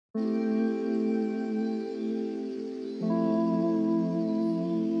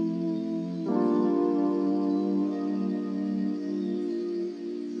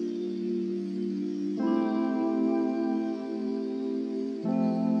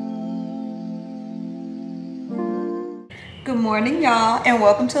Good morning, y'all, and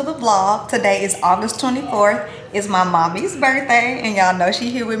welcome to the vlog. Today is August 24th. It's my mommy's birthday, and y'all know she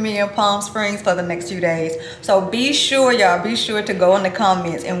here with me in Palm Springs for the next few days. So be sure, y'all, be sure to go in the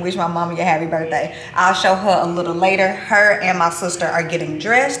comments and wish my mommy a happy birthday. I'll show her a little later. Her and my sister are getting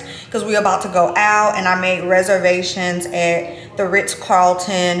dressed because we're about to go out, and I made reservations at the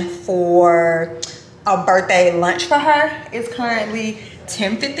Ritz-Carlton for a birthday lunch for her. It's currently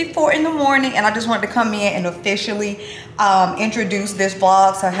 10:54 in the morning, and I just wanted to come in and officially introduce this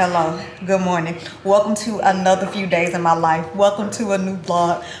vlog. So hello, good morning, welcome to another few days in my life, welcome to a new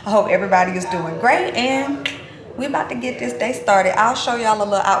vlog. I hope everybody is doing great, and we're about to get this day started. I'll show y'all a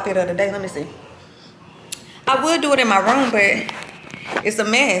little outfit of the day. Let me see. I would do it in my room, but it's a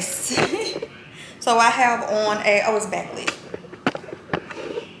mess. So I have on a, oh, it's backlit.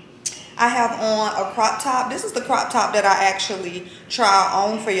 I have on a crop top. This is the crop top that I actually tried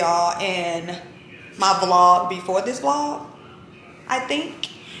on for y'all in my vlog before this vlog, I think,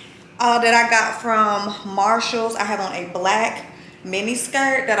 that I got from Marshall's. I have on a black mini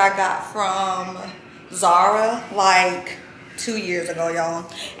skirt that I got from Zara like 2 years ago, y'all.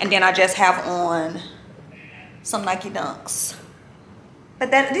 And then I just have on some Nike Dunks. But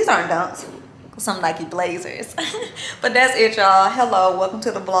these aren't Dunks. Some Nike Blazers. But that's it, y'all. Hello, welcome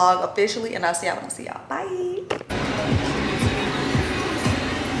to the vlog officially, and I'll see y'all when I see y'all. Bye.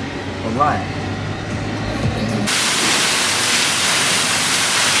 All right.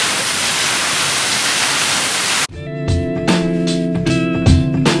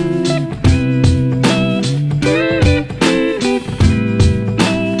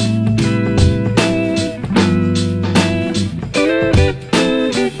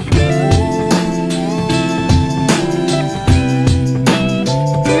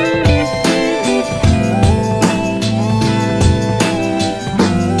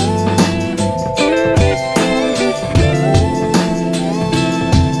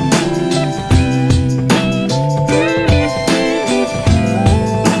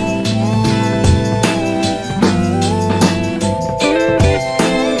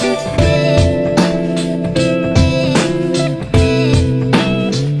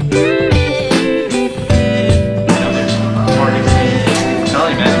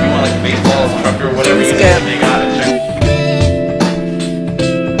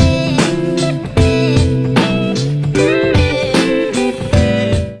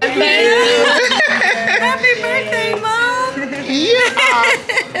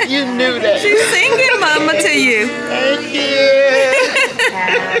 You knew that. She's singing mama to you. Thank you.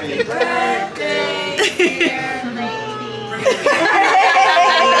 Happy birthday, dear lady.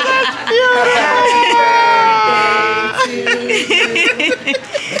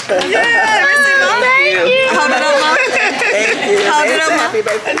 Yeah, thank you. Hold it up, mama. Thank you. Hold it up, Happy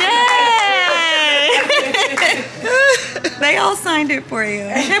birthday. Yay! They all signed it for you.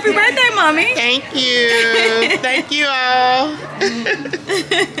 Happy birthday, mommy. Thank you. Thank you all.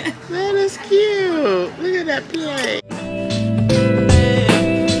 That is cute. Look at that play.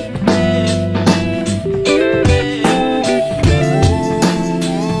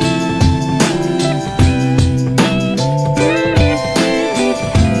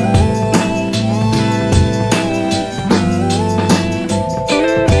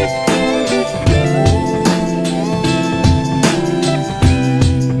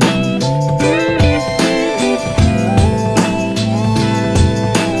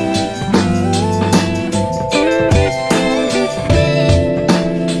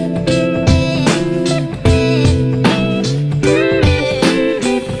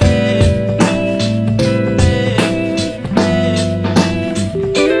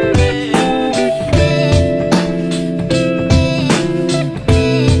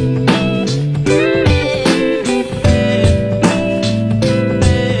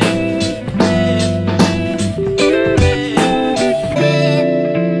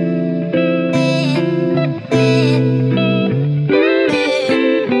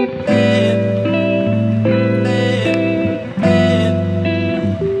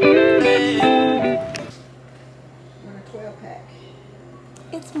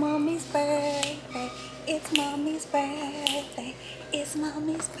 It's mommy's birthday. It's mommy's birthday. It's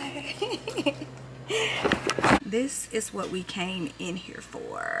mommy's birthday. This is what we came in here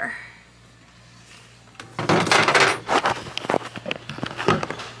for.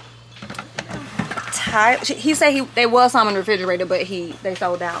 He said there was some in the refrigerator, but they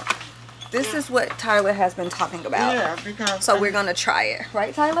sold out. This is what Tyler has been talking about. Yeah, because so we're gonna try it,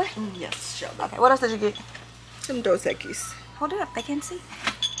 right, Tyler? Yes, Shelby. Okay. What else did you get? Some Dos Equis. Hold it up, they can see.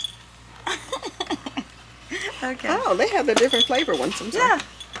 Okay. Oh, they have the different flavor ones sometimes. Yeah.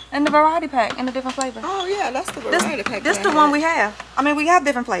 In the variety pack, in the different flavors. Oh yeah, that's the variety pack. This the one we have. I mean, we have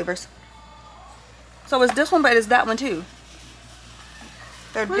different flavors. So it's this one, but it's that one too.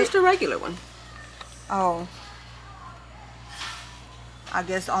 Where's the regular one? Oh. I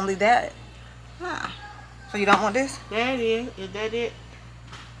guess only that. Ah. So you don't want this? That is. Is that it?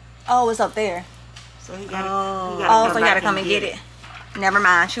 Oh, it's up there. So he gotta. So you gotta come and get it. Never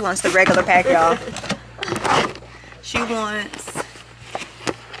mind. She wants the regular pack, y'all. She wants.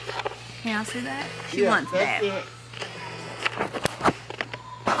 Can y'all see that? She wants that. It.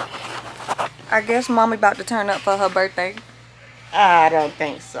 I guess Mommy about to turn up for her birthday. I don't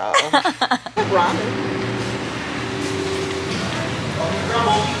think so. Robin.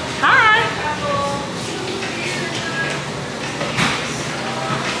 Hi.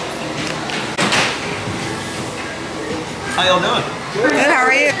 How y'all doing? Good. How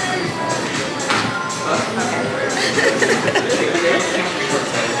are you?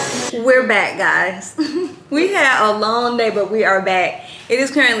 We're back, guys. We had a long day, but we are back. It is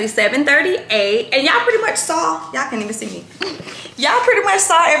currently 7:38, and y'all pretty much saw. Y'all can't even see me. Y'all pretty much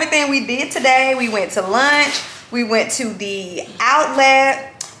saw everything we did today. We went to lunch. We went to the outlet.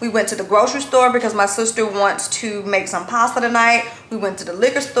 We went to the grocery store because my sister wants to make some pasta tonight. We went to the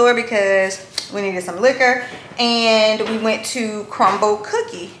liquor store because we needed some liquor. And we went to Crumble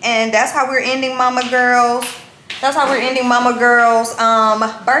Cookie. And that's how we're ending Mama Girl's. That's how we're ending Mama Girl's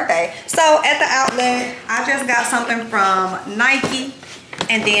birthday. So at the outlet, I just got something from Nike.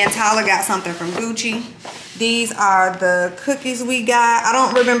 And then Tyler got something from Gucci. These are the cookies we got. I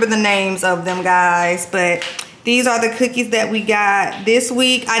don't remember the names of them, guys, but these are the cookies that we got this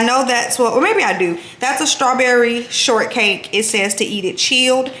week. I know that's what, or maybe I do. That's a strawberry shortcake. It says to eat it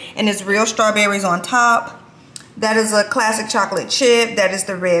chilled, and it's real strawberries on top. That is a classic chocolate chip. That is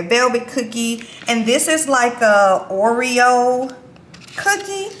the red velvet cookie. And this is like a Oreo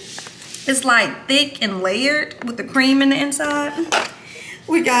cookie. It's like thick and layered with the cream in the inside.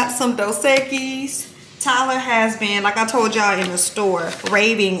 We got some Dos Equis. Tyler has been, like I told y'all in the store,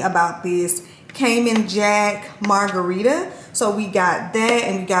 raving about this Cayman Jack margarita. So we got that,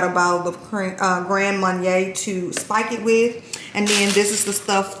 and we got a bottle of Grand Marnier to spike it with. And then this is the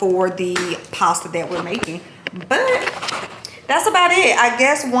stuff for the pasta that we're making. But that's about it. I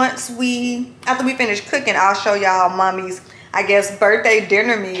guess after we finish cooking, I'll show y'all Mommy's, I guess, birthday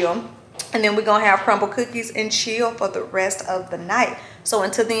dinner meal. And then we're gonna have crumble cookies and chill for the rest of the night. So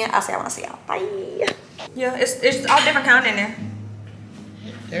until then, I'll say I wanna see y'all. Bye. Yeah, it's all different kind in there.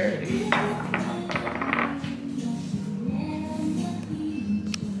 There it is.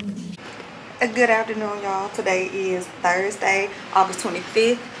 A good afternoon, y'all. Today is Thursday, August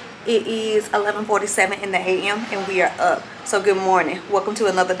 25th. It is 11:47 in the a.m. and we are up. So good morning. Welcome to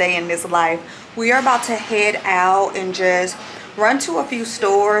another day in this life. We are about to head out and just run to a few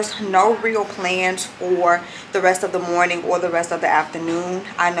stores. No real plans for the rest of the morning or the rest of the afternoon.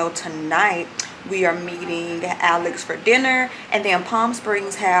 I know tonight we are meeting Alex for dinner, and then Palm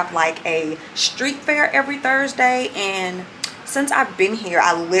Springs have like a street fair every Thursday, and since I've been here,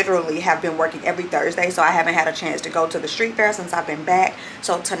 I literally have been working every Thursday, so I haven't had a chance to go to the street fair since I've been back.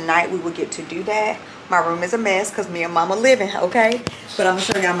 So tonight we will get to do that. My room is a mess because me and Mama living, okay? But I'm gonna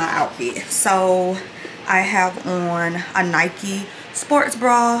show y'all my outfit. So I have on a Nike sports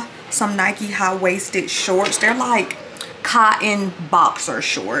bra, some Nike high-waisted shorts. They're like cotton boxer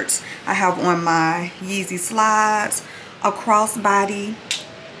shorts. I have on my Yeezy slides, a crossbody,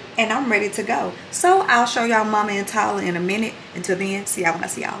 and I'm ready to go. So I'll show y'all Mama and Tyler in a minute. Until then, see y'all when I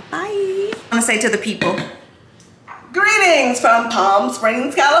see y'all. Bye. I want to say to the people, Greetings from Palm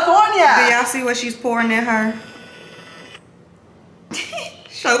Springs, California. do y'all see what she's pouring in her?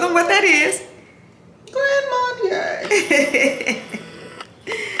 Show them what that is. Grand Marnier.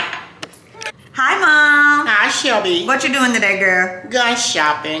 Hi, Mom. Hi, Shelby. What you doing today, girl? Going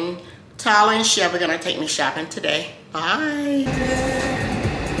shopping. Tyler and Shelby are gonna take me shopping today. Bye.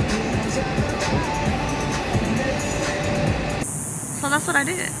 So that's what I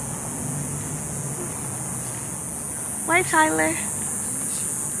did. Wave, Tyler.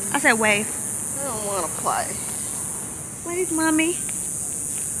 I said wave. I don't want to play. Wave, Mommy.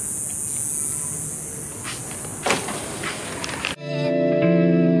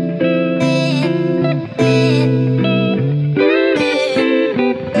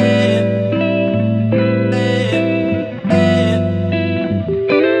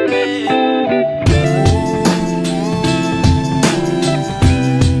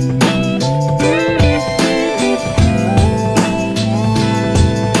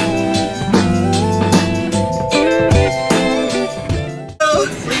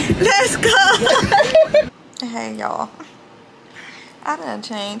 I done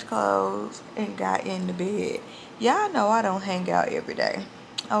changed clothes and got in the bed. Y'all know I don't hang out every day,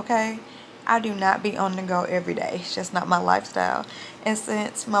 okay? I do not be on the go every day. It's just not my lifestyle. And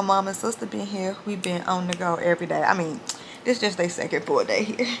since my mom and sister been here, we've been on the go every day. I mean, this just their second full day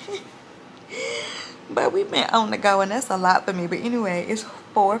here. But we've been on the go, and that's a lot for me. But anyway, it's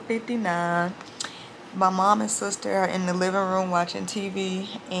 4:59. My mom and sister are in the living room watching TV,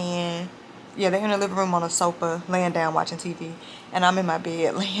 and yeah, they're in the living room on a sofa, laying down watching TV, and I'm in my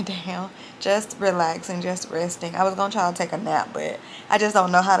bed laying down, just relaxing, just resting. I was gonna try to take a nap, but I just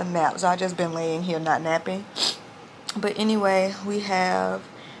don't know how to nap, so I just been laying here not napping. But anyway, we have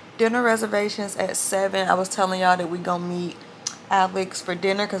dinner reservations at 7. I was telling y'all that we gonna meet Alex for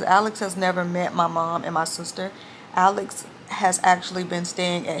dinner because Alex has never met my mom and my sister. Alex has actually been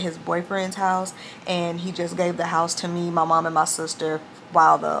staying at his boyfriend's house, and he just gave the house to me, my mom, and my sister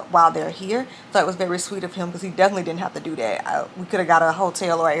while they're here. So it was very sweet of him because he definitely didn't have to do that. We could have got a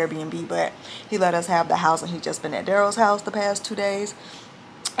hotel or Airbnb, but he let us have the house, and he's just been at Daryl's house the past 2 days,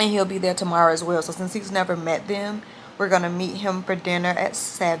 and he'll be there tomorrow as well. So since he's never met them, we're gonna meet him for dinner at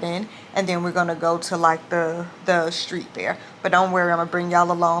 7, and then we're gonna go to like the street fair. But don't worry, I'm gonna bring y'all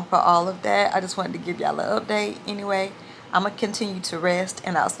along for all of that. I just wanted to give y'all an update. Anyway, I'm gonna continue to rest,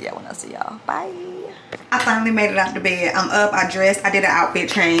 and I'll see y'all when I see y'all. Bye. I finally made it out the bed. I'm up, I dressed, I did an outfit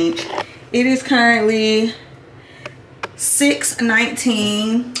change. It is currently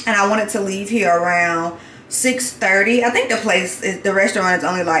 6:19, and I wanted to leave here around 6:30. I think the restaurant is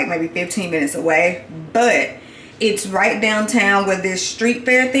only like maybe 15 minutes away, but it's right downtown where this street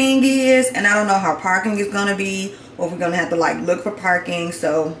fair thing is, and I don't know how parking is gonna be, or if we're gonna have to like look for parking,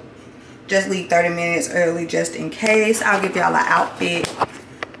 so just leave 30 minutes early just in case. I'll give y'all an outfit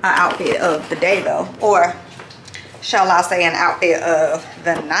of the day though, or shall I say an outfit of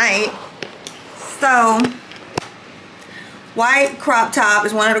the night. So white crop top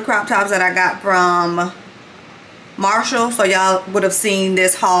is one of the crop tops that I got from Marshall, so y'all would have seen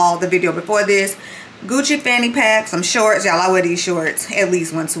this haul, the video before this. Gucci fanny pack, some shorts. Y'all, I wear these shorts at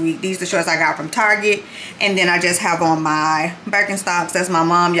least once a week. These are the shorts I got from Target. And then I just have on my Birkenstocks. That's my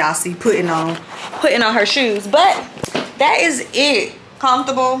mom, y'all see, putting on her shoes. But that is it.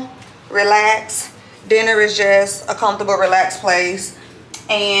 Comfortable, relax. Dinner is just a comfortable, relaxed place.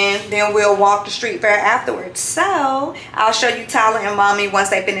 And then we'll walk the street fair afterwards. So I'll show you Tyler and mommy once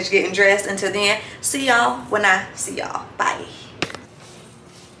they finish getting dressed. Until then, see y'all when I see y'all. Bye.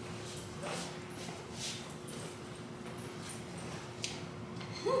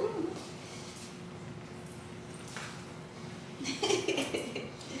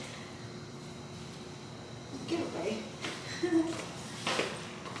 Get away.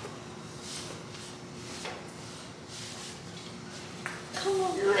 Come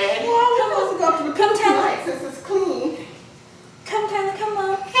on. You ready? Come, Tyler. Since it's clean. Come, Tyler, come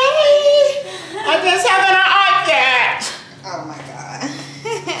on. Hey! I just having an outfit. Oh my God.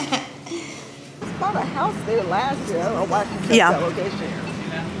 I bought a house there last year. I don't know why she took that location.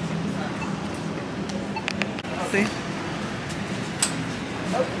 See?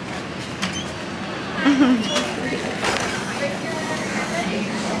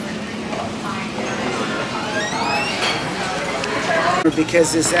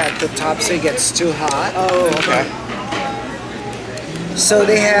 Because it's at the top, so it gets too hot. Oh, okay. So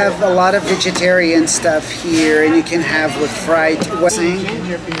they have a lot of vegetarian stuff here, and you can have with fried.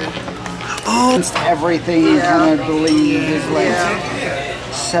 Oh, it's everything you kind of believe is like.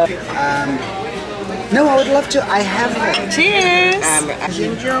 So, no, I would love to. I have it. Cheers.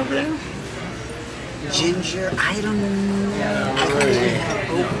 Ginger over there? Ginger. I don't know.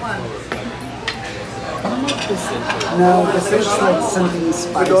 No, this is like something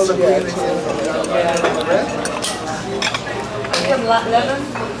spicy.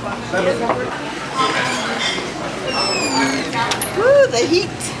 Woo, the heat.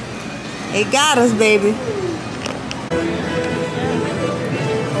 It got us, baby. I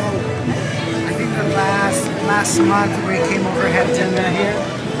think the last month we came over, had dinner here.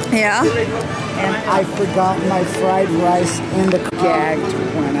 Yeah. And I forgot my fried rice in the gagged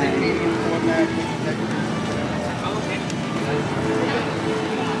when I ate.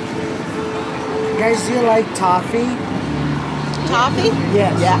 Guys, do you like toffee? Toffee?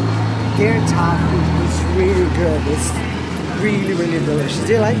 Yes. Yeah. Their toffee is really good. It's really, really delicious.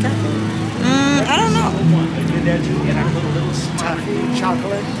 Do you like toffee? I don't know. Toffee,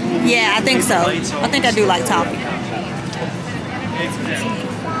 chocolate? Yeah, I think so. I think I do like toffee.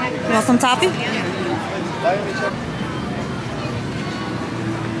 You want some toffee?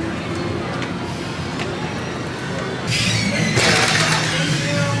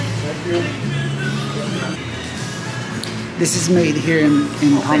 This is made here in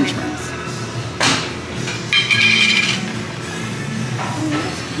Palm Springs.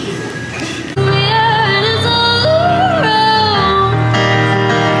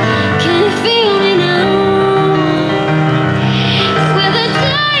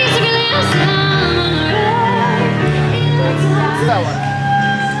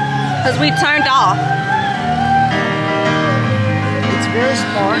 Because we turned off. It's very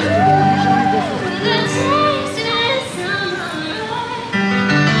sparse.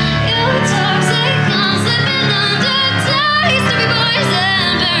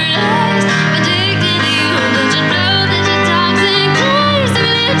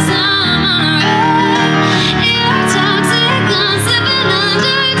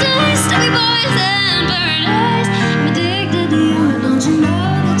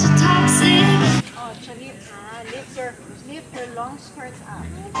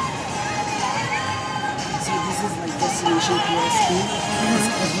 Usually this is like destination PSP. It's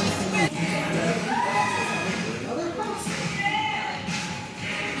everything.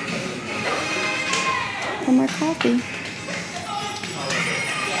 For my coffee.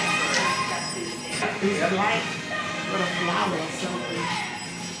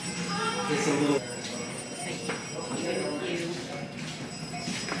 It's a little.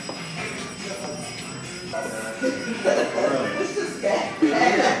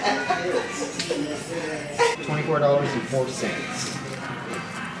 $24.04.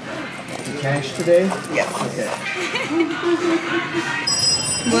 The cash today? Yes. Okay.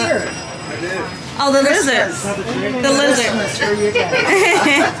 What? Oh, the lizard. The lizard. For you guys.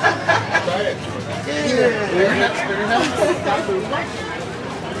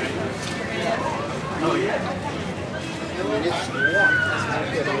 Oh, yeah.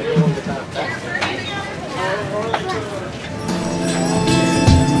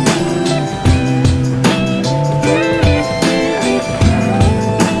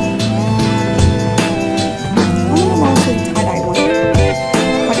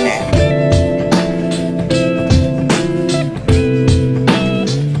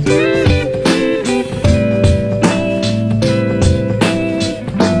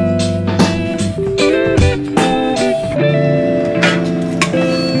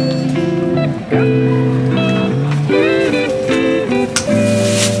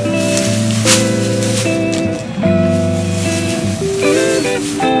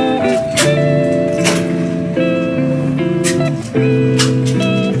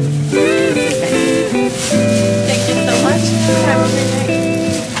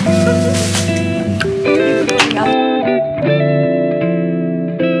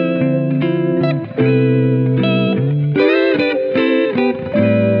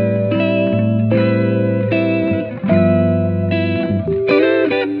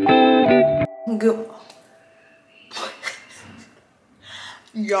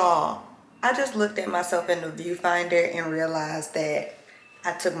 Y'all, I just looked at myself in the viewfinder and realized that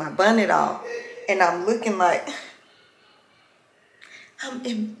I took my bonnet off and I'm looking like I'm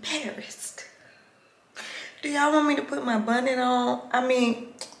embarrassed. Do y'all want me to put my bonnet on? I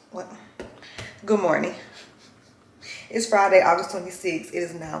mean, what? Good morning. It's Friday, August 26th. It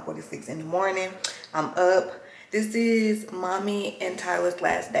is 9:46 in the morning. I'm up. This is Mommy and Tyler's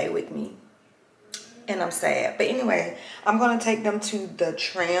last day with me. And I'm sad. But anyway, I'm going to take them to the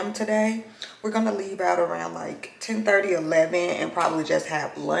tram today. We're going to leave out around like 10:30, 11 and probably just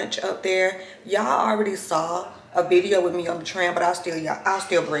have lunch up there. Y'all already saw a video with me on the tram, but I'll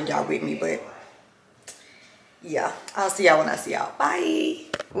still bring y'all with me. But yeah, I'll see y'all when I see y'all. Bye.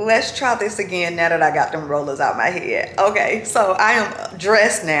 Let's try this again now that I got them rollers out my head. Okay, so I am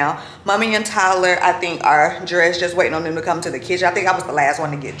dressed now. Mommy and Tyler, I think, are dressed, just waiting on them to come to the kitchen. I think I was the last one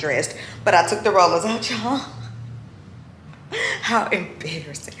to get dressed, but I took the rollers out, y'all. How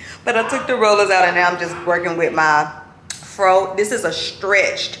embarrassing. But I took the rollers out and now I'm just working with my fro. This is a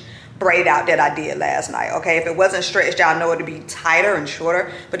stretched braid out that I did last night, okay? If it wasn't stretched, y'all know it'd be tighter and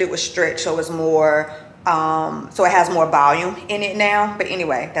shorter, but it was stretched, so it's more so it has more volume in it now. But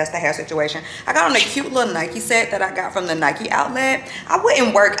anyway, that's the hair situation. I got on a cute little Nike set that I got from the Nike outlet. I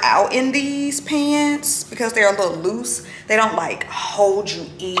wouldn't work out in these pants because they're a little loose. They don't like hold you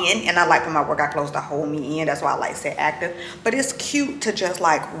in, and I like for my workout clothes to hold me in. That's why I like Set Active. But it's cute to just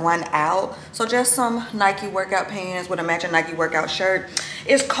like run out. So just some Nike workout pants with a matching Nike workout shirt.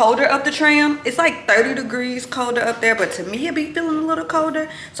 It's colder up the tram. It's like 30 degrees colder up there, but to me it be feeling a little colder.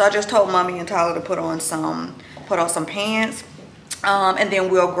 So I just told Mommy and Tyler to put on some pants. and then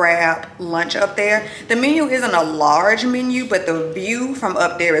we'll grab lunch up there. The menu isn't a large menu, but the view from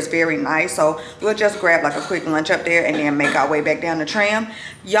up there is very nice. So we'll just grab like a quick lunch up there and then make our way back down the tram.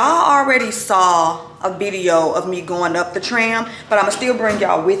 Y'all already saw a video of me going up the tram, but I'm gonna still bring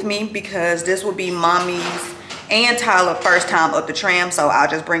y'all with me because this will be Mommy's and Tyler's first time up the tram. So I'll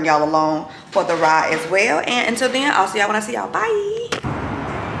just bring y'all along for the ride as well. And until then, I'll see y'all when I see y'all. Bye.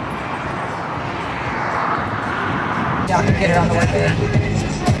 Y'all can get it on the way back.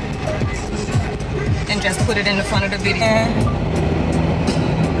 And just put it in the front of the video.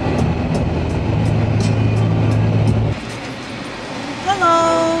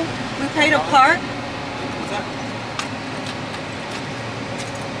 Hello. We paid a park.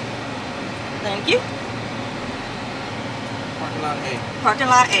 Thank you. Parking lot A. Parking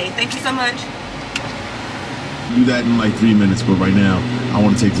lot A. Thank you so much. Do that in like 3 minutes, but right now I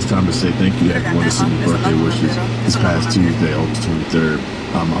want to take this time to say thank you to everyone that sent me birthday wishes this past Tuesday, August 23rd.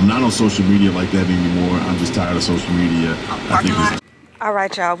 I'm not on social media like that anymore. I'm just tired of social media. All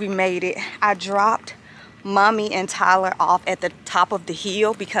right, y'all, we made it. I dropped Mommy and Tyler off at the top of the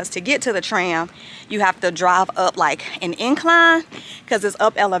hill because to get to the tram, you have to drive up like an incline because it's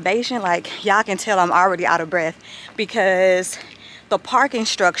up elevation. Like y'all can tell I'm already out of breath because the parking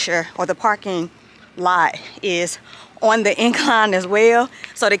structure or the parking lot is on the incline as well.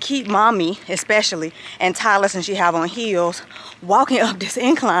 So to keep Mommy especially and Tyler, since she have on heels, walking up this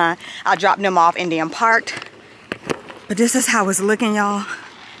incline, I dropped them off and then parked. But this is how it's looking, y'all.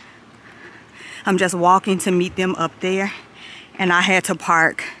 I'm just walking to meet them up there and I had to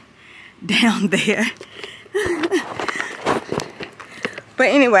park down there. But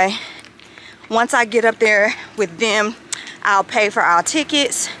anyway, once I get up there with them, I'll pay for our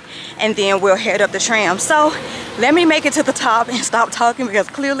tickets and then we'll head up the tram. So let me make it to the top and stop talking because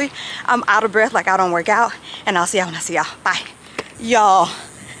clearly I'm out of breath like I don't work out. And I'll see y'all when I see y'all. Bye. Y'all,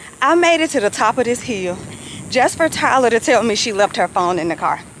 I made it to the top of this hill just for Tyler to tell me she left her phone in the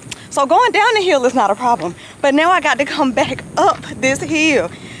car. So going down the hill is not a problem. But now I got to come back up this hill.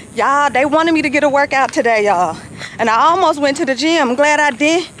 Y'all, they wanted me to get a workout today, y'all. And I almost went to the gym. I'm glad I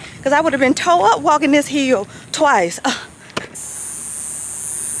did because I would have been tore up walking this hill twice.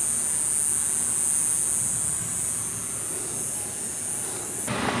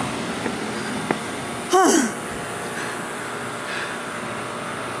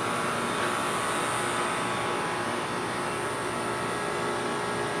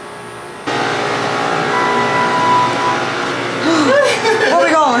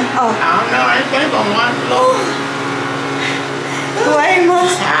 I don't know. I think on one floor.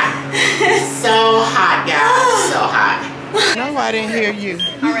 It's hot. So hot, guys. So hot. No, I didn't hear you.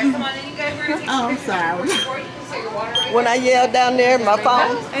 All right, come on, then you go through. Oh, I'm sorry. When I yelled down there, my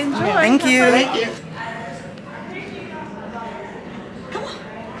phone. Enjoy. Thank you. Thank you.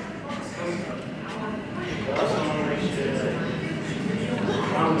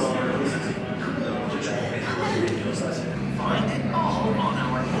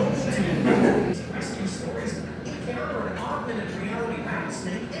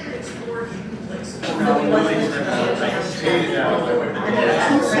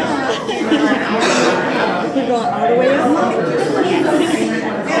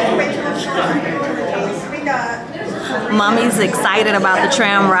 Mommy's excited about the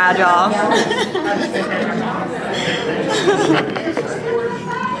tram ride, y'all.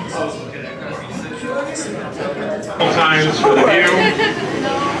 Times for the view.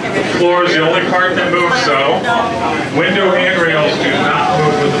 The floor is the only part that moves, so window handrails do not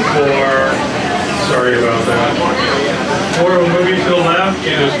move with the floor. Sorry about that. Floor will move you to the left.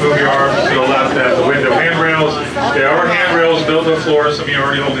 You just move your arms to the left at the window handrails. There are handrails built to the floor. Some of you are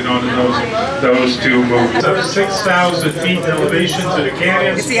already holding on to those to move. It's up 6,000 feet in elevation to the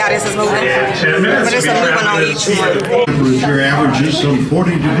canyons. You see how this is moving? In 10 minutes, But it's a moving on each one. Temperature averages some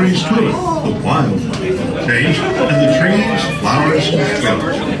 40 degrees cooler. The wildlife change, and the trees, flowers, and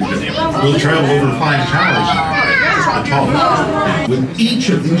flowers. We'll travel over 5 towers, the tallest. With each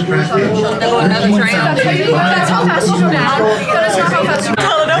of these tracks,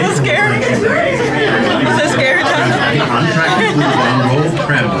 That was scary. Was that scary, Tyler?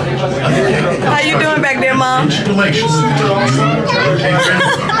 How you doing back there, Mom? Installation of the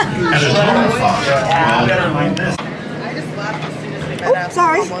at a total cost. Oops,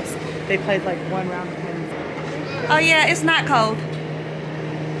 sorry. They played like one round of tennis. Oh yeah, it's not cold.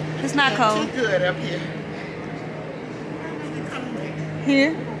 It's not cold. Too good up here.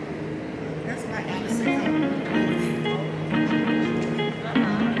 Here? That's my Allison.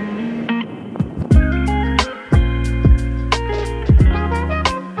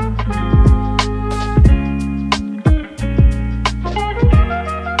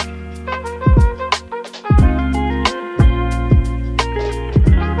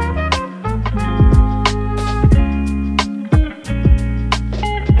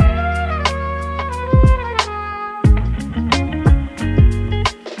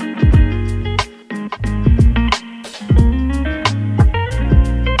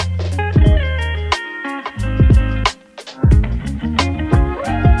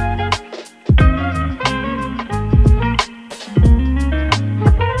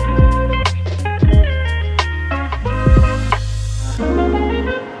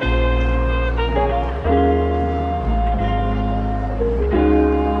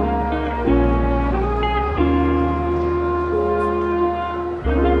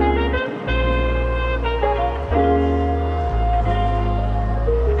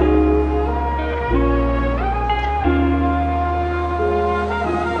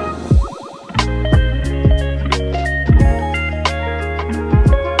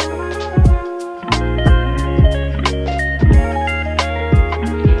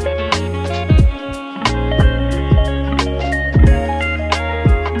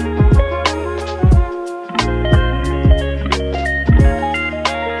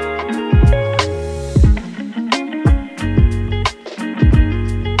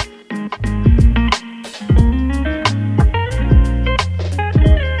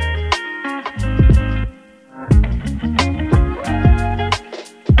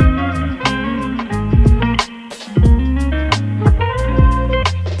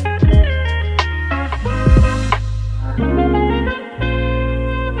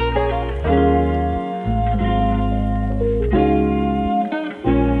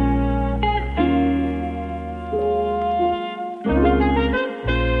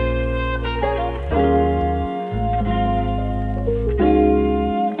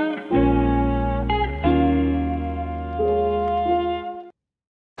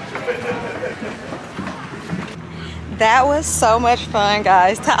 That was so much fun,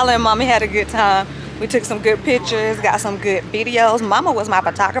 guys. Tyler and Mommy had a good time. We took some good pictures, got some good videos. Mama was my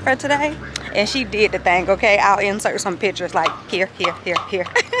photographer today, and she did the thing, okay? I'll insert some pictures like here,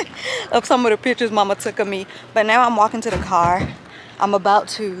 of some of the pictures Mama took of me. But now I'm walking to the car. I'm about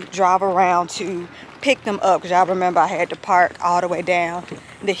to drive around to pick them up, because y'all remember I had to park all the way down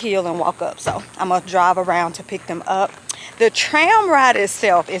the hill and walk up. So I'm gonna drive around to pick them up. The tram ride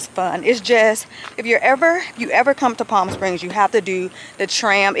itself is fun. It's just, if you ever come to Palm Springs, you have to do the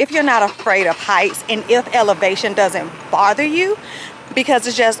tram if you're not afraid of heights and if elevation doesn't bother you, because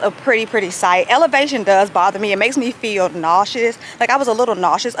it's just a pretty sight. Elevation does bother me. It makes me feel nauseous. Like I was a little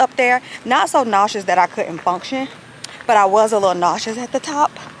nauseous up there. Not so nauseous that I couldn't function, but I was a little nauseous at the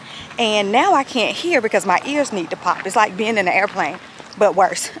top. And now I can't hear because my ears need to pop. It's like being in an airplane, but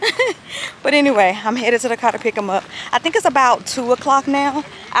worse. But anyway, I'm headed to the car to pick them up. I think it's about 2 o'clock now.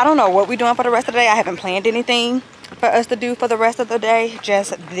 I don't know what we're doing for the rest of the day. I haven't planned anything for us to do for the rest of the day,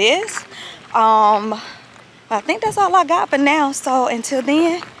 just this. I think that's all I got for now. So until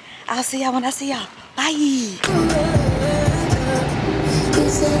then, I'll see y'all when I see y'all. Bye.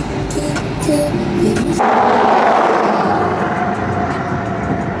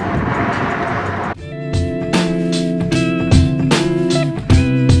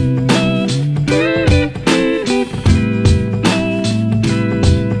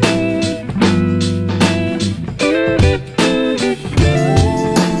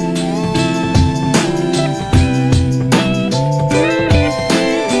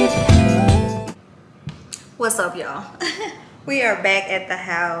 What's up, y'all? We are back at the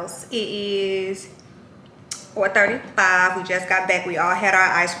house. It is 4:35. We just got back. We all had our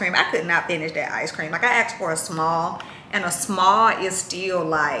ice cream. I could not finish that ice cream. Like I asked for a small, and a small is still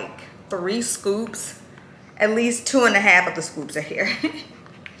like 3 scoops. At least 2.5 of the scoops are here.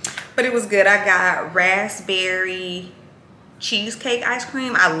 But it was good. I got raspberry cheesecake ice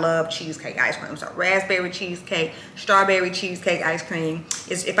cream. I love cheesecake ice cream. So raspberry cheesecake, strawberry cheesecake ice cream.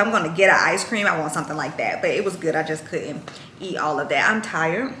 If I'm gonna get an ice cream, I want something like that. But it was good. I just couldn't eat all of that. I'm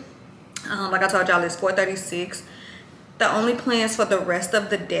tired. Like I told y'all, it's 4:36. The only plans for the rest of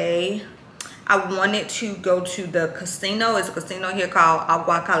the day, I wanted to go to the casino. It's a casino here called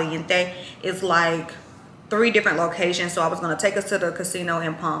Agua Caliente. It's like 3 different locations. So I was going to take us to the casino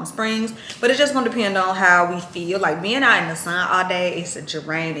in Palm Springs, but it's just going to depend on how we feel. Like being out in the sun all day, it's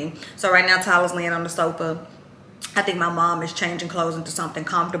draining. So right now Tyler's laying on the sofa. I think my mom is changing clothes into something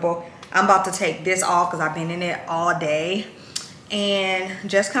comfortable. I'm about to take this off because I've been in it all day and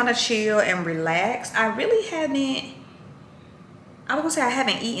just kind of chill and relax. I really haven't, I was gonna say I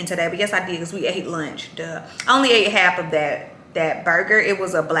haven't eaten today, but yes I did, because we ate lunch. Duh. I only ate half of that burger. It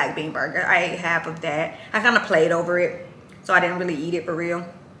was a black bean burger. I ate half of that. I kind of played over it, so I didn't really eat it for real,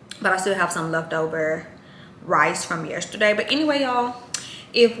 but I still have some leftover rice from yesterday. But anyway, y'all,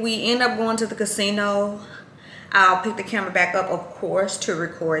 if we end up going to the casino, I'll pick the camera back up, of course, to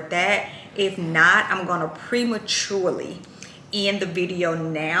record that. If not, I'm gonna prematurely end the video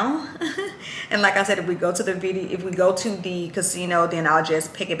now. And like I said, if we go to the casino, then I'll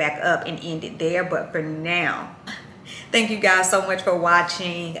just pick it back up and end it there. But for now, thank you guys so much for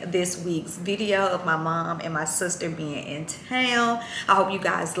watching this week's video of my mom and my sister being in town. I hope you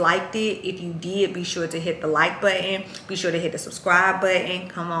guys liked it. If you did, be sure to hit the like button. Be sure to hit the subscribe button.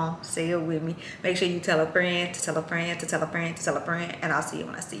 Come on, say it with me. Make sure you tell a friend to tell a friend to tell a friend to tell a friend. And I'll see you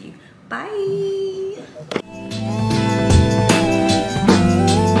when I see you. Bye.